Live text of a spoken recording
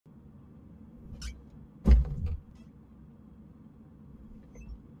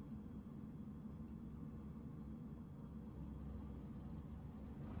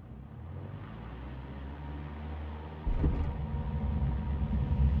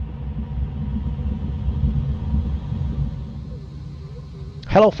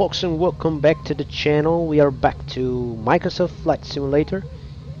Hello folks and welcome back to the channel. We are back to Microsoft Flight Simulator.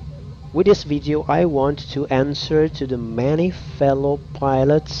 With this video I want to answer to the many fellow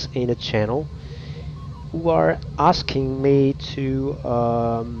pilots in the channel who are asking me to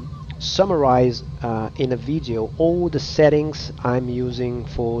summarize in a video all the settings I'm using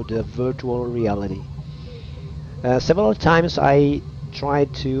for the virtual reality. Several times I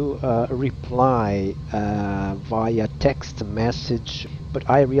tried to reply via text message, but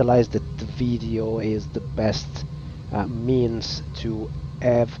I realized that the video is the best means to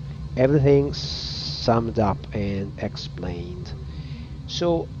have everything summed up and explained.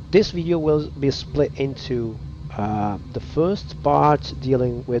 So this video will be split into the first part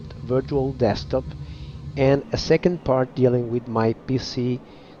dealing with virtual desktop and a second part dealing with my PC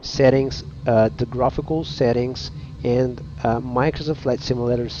settings, the graphical settings, and Microsoft Flight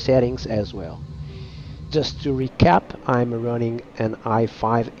Simulator settings as well. Just to recap, I'm running an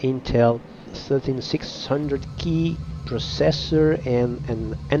i5 Intel 13600K processor and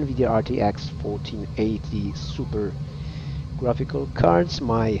an NVIDIA RTX 1480 Super graphical cards.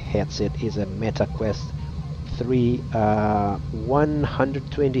 My headset is a MetaQuest 3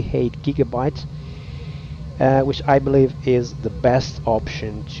 128GB, which I believe is the best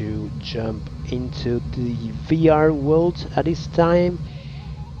option to jump into the VR world at this time,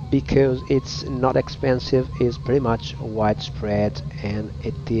 because it's not expensive, it's pretty much widespread, and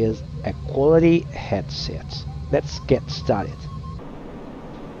it is a quality headset. Let's get started.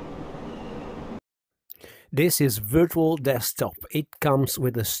 This is Virtual Desktop. It comes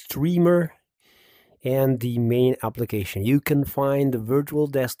with a streamer and the main application. You can find the Virtual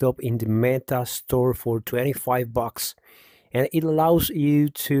Desktop in the Meta store for $25, and it allows you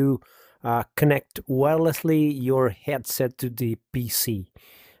to connect wirelessly your headset to the PC.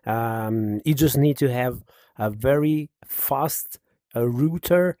 You just need to have a very fast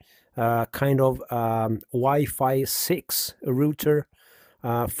router, kind of Wi-Fi 6 router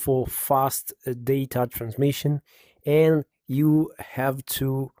for fast data transmission, and you have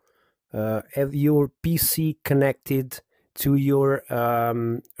to have your PC connected to your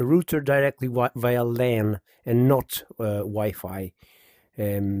router directly via LAN and not Wi-Fi.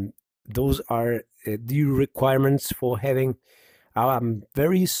 Those are the requirements for having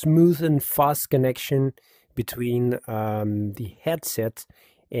very smooth and fast connection between the headset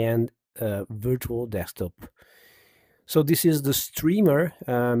and virtual desktop. So this is the streamer.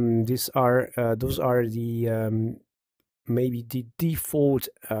 Those are the maybe the default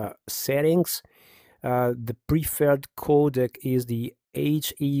settings. The preferred codec is the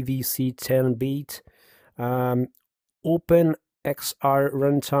HEVC 10-bit, Open XR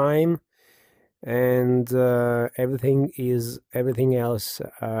runtime, and everything else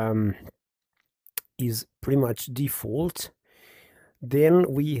is pretty much default. Then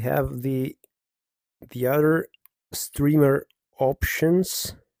we have the other streamer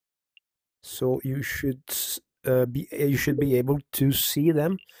options, so you should be able to see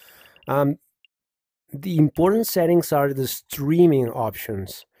them. The important settings are the streaming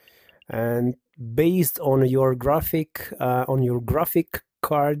options, and based on your graphic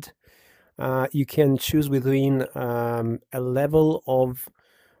card, you can choose between a level of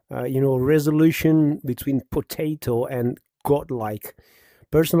resolution between potato and godlike.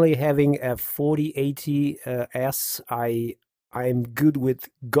 Personally, having a 4080S, I'm good with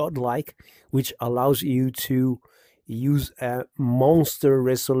godlike, which allows you to use a monster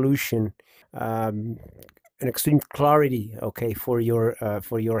resolution, an extreme clarity, okay, for your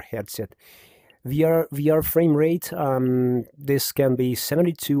headset. VR frame rate, this can be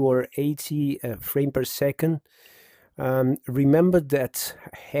 72 or 80 frame per second. Remember that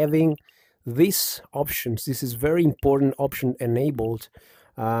having these options, this is very important option enabled,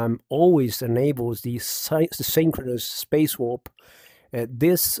 always enables the synchronous space warp.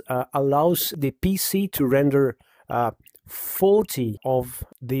 This allows the PC to render 40 of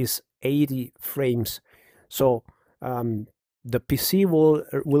these 80 frames. So the PC will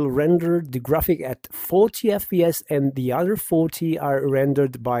render the graphic at 40 FPS, and the other 40 are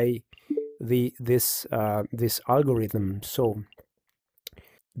rendered by this algorithm. So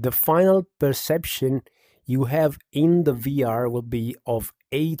the final perception you have in the VR will be of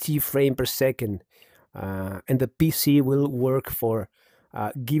 80 frames per second, and the PC will work for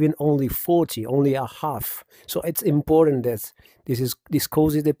given only 40, only a half. So it's important that this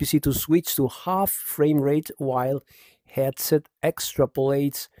causes the PC to switch to half frame rate while headset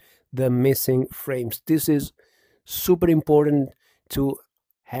extrapolates the missing frames. This is super important to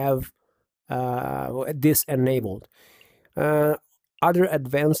have this enabled. Other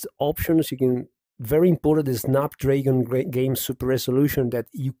advanced options, you can very important, the Snapdragon game super resolution, that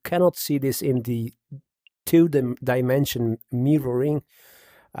you cannot see this in the two-dimension mirroring,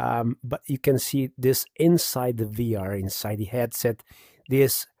 but you can see this inside the VR, inside the headset.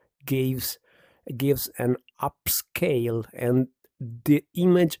 This gives an upscale, and the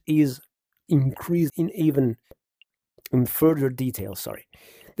image is increased in further detail. Sorry,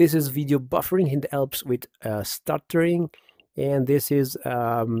 this is video buffering. It helps with stuttering, and this is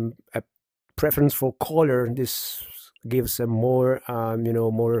a preference for color. This gives a more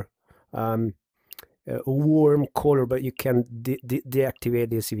more warm color, but you can deactivate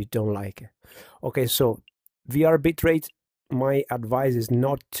this if you don't like it. Okay, so VR bitrate, my advice is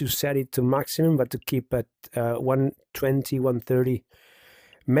not to set it to maximum, but to keep at 120, 130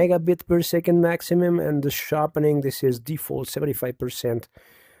 megabit per second maximum. And the sharpening, this is default 75%.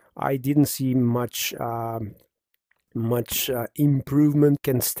 I didn't see much improvement.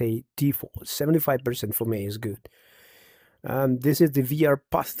 Can stay default 75% for me is good. This is the VR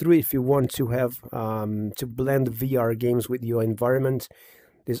pass-through if you want to have to blend VR games with your environment.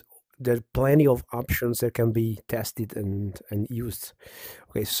 There's plenty of options that can be tested and used.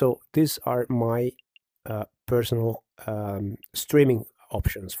 Okay, so these are my personal streaming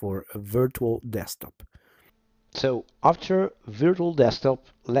options for a virtual desktop. So after virtual desktop,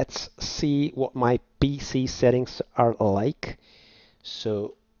 let's see what my PC settings are like.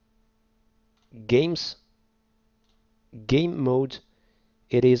 So game mode,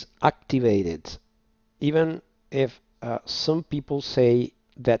 it is activated. Even if some people say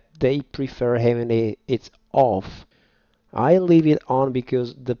that they prefer having it off, I leave it on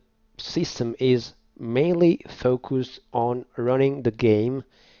because the system is mainly focused on running the game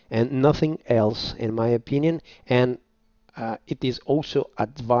and nothing else, in my opinion, and it is also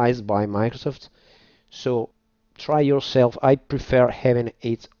advised by Microsoft, so try yourself. I prefer having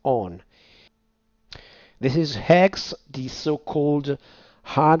it on. This is HEX, the so-called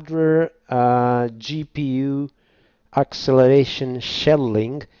hardware GPU acceleration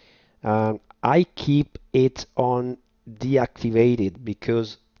scheduling. I keep it on deactivated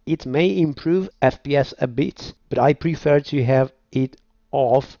because it may improve FPS a bit, but I prefer to have it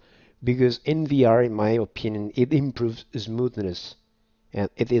off because in VR, in my opinion, it improves smoothness, and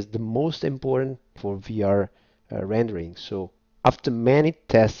it is the most important for VR rendering. So after many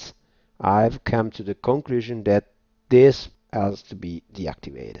tests, I've come to the conclusion that this has to be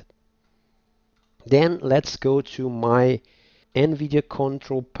deactivated. Then let's go to my NVIDIA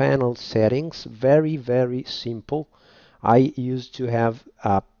control panel settings. Very, very simple. I used to have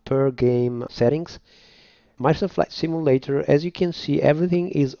per game settings. Microsoft Flight Simulator, as you can see, everything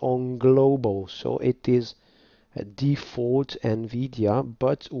is on global, so it is a default NVIDIA,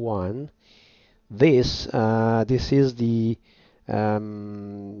 but one. This is the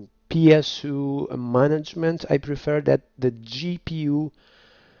PSU management. I prefer that the GPU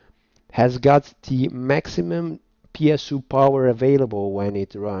has got the maximum PSU power available when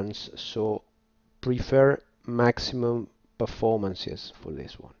it runs, so prefer maximum performances for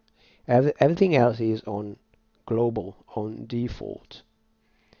this one. Everything else is on global, on default.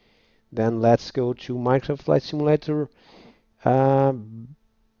 Then let's go to Microsoft Flight Simulator,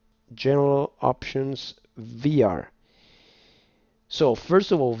 general options, VR. So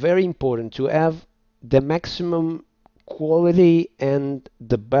first of all, very important to have the maximum quality and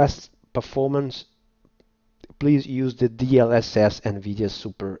the best performance. Please use the DLSS NVIDIA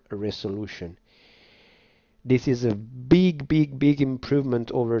Super Resolution. This is a big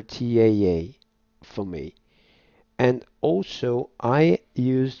improvement over TAA for me. And also I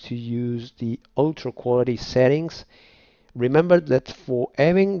used to use the ultra quality settings. Remember that for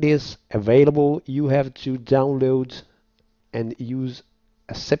having this available, you have to download and use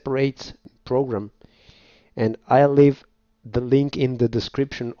a separate program, and I'll leave the link in the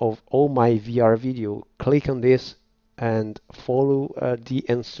description of all my VR video. Click on this and follow the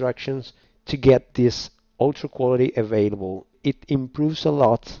instructions to get this ultra quality available. It improves a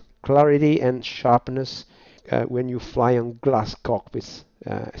lot clarity and sharpness when you fly on glass cockpits,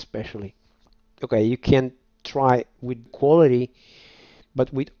 especially. Okay, you can try with quality,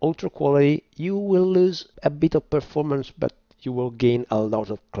 but with ultra quality you will lose a bit of performance, but you will gain a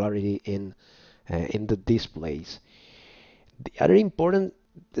lot of clarity in the displays. The other important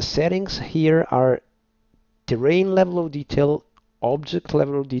settings here are terrain level of detail, object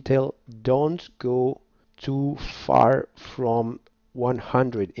level of detail. Don't go too far from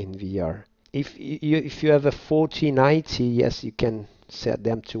 100 in VR. If you have a 4090, yes, you can set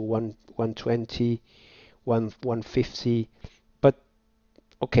them to 120, 150, but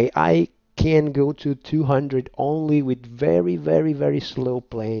okay, I can go to 200 only with very slow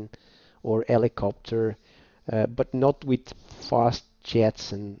plane or helicopter, but not with fast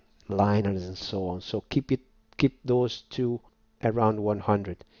jets and liners and so on. So keep those two around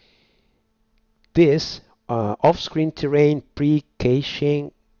 100. This off-screen terrain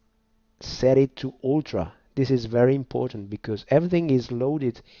pre-caching, set it to ultra. This is very important because everything is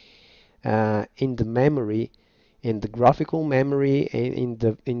loaded in the memory, in the graphical memory, and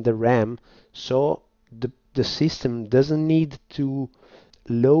in the RAM. So the system doesn't need to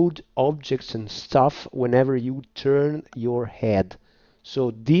load objects and stuff whenever you turn your head.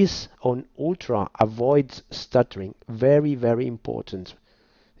 So this on ultra avoids stuttering. Very, very important.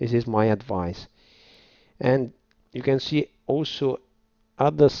 This is my advice. And you can see also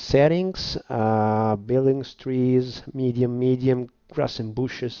other settings, buildings, trees, medium, grass and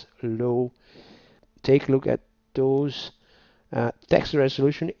bushes, low. Take a look at those. Text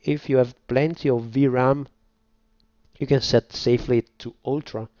resolution, if you have plenty of VRAM, you can set safely to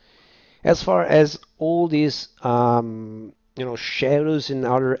ultra. As far as all these shadows and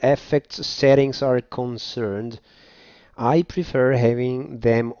other effects settings are concerned, I prefer having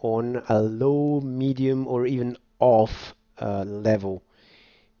them on a low, medium, or even off level,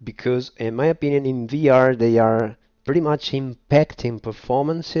 because in my opinion in VR they are pretty much impacting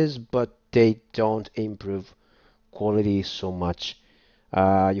performances, but they don't improve quality so much.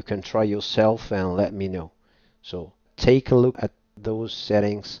 You can try yourself and let me know. So take a look at those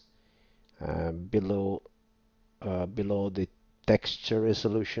settings below the texture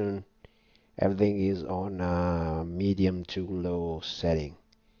resolution. Everything is on medium to low setting.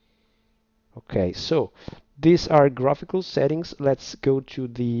 Okay, so these are graphical settings. Let's go to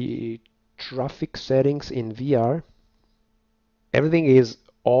the traffic settings in VR. Everything is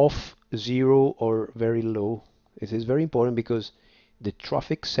off, zero, or very low. This is very important because the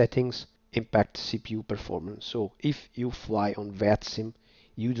traffic settings impact CPU performance. So if you fly on VATSIM,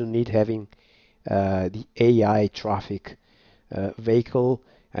 you don't need having the AI traffic, vehicle,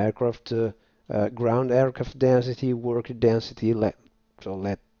 aircraft, ground aircraft density, worker density. Let's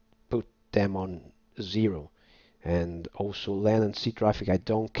put them on zero. And also land and sea traffic, I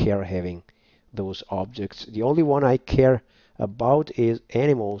don't care having those objects. The only one I care about is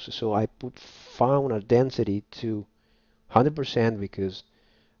animals, so I put fauna density to 100% because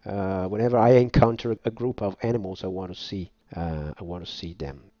whenever I encounter a group of animals, I want to see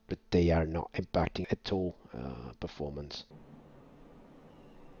them, but they are not impacting at all performance.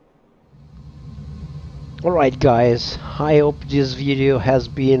 Alright guys, I hope this video has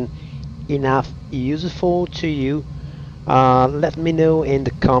been enough useful to you. Let me know in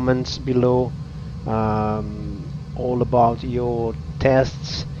the comments below all about your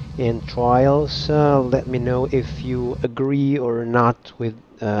tests and trials. Let me know if you agree or not with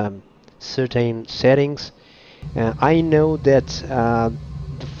certain settings. I know that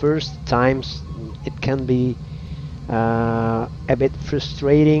the first times it can be a bit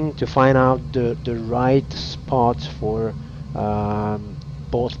frustrating to find out the right spot for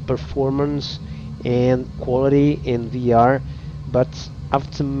both performance and quality in VR, but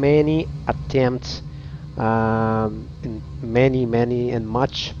after many attempts and many and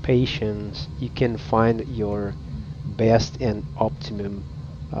much patience, you can find your best and optimum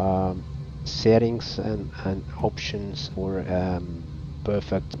settings and options for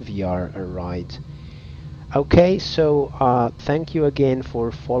perfect VR ride. Okay, so thank you again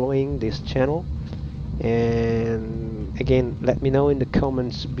for following this channel, and again let me know in the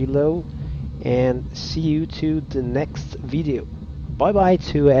comments below, and see you to the next video. Bye bye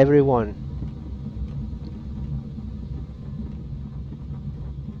to everyone.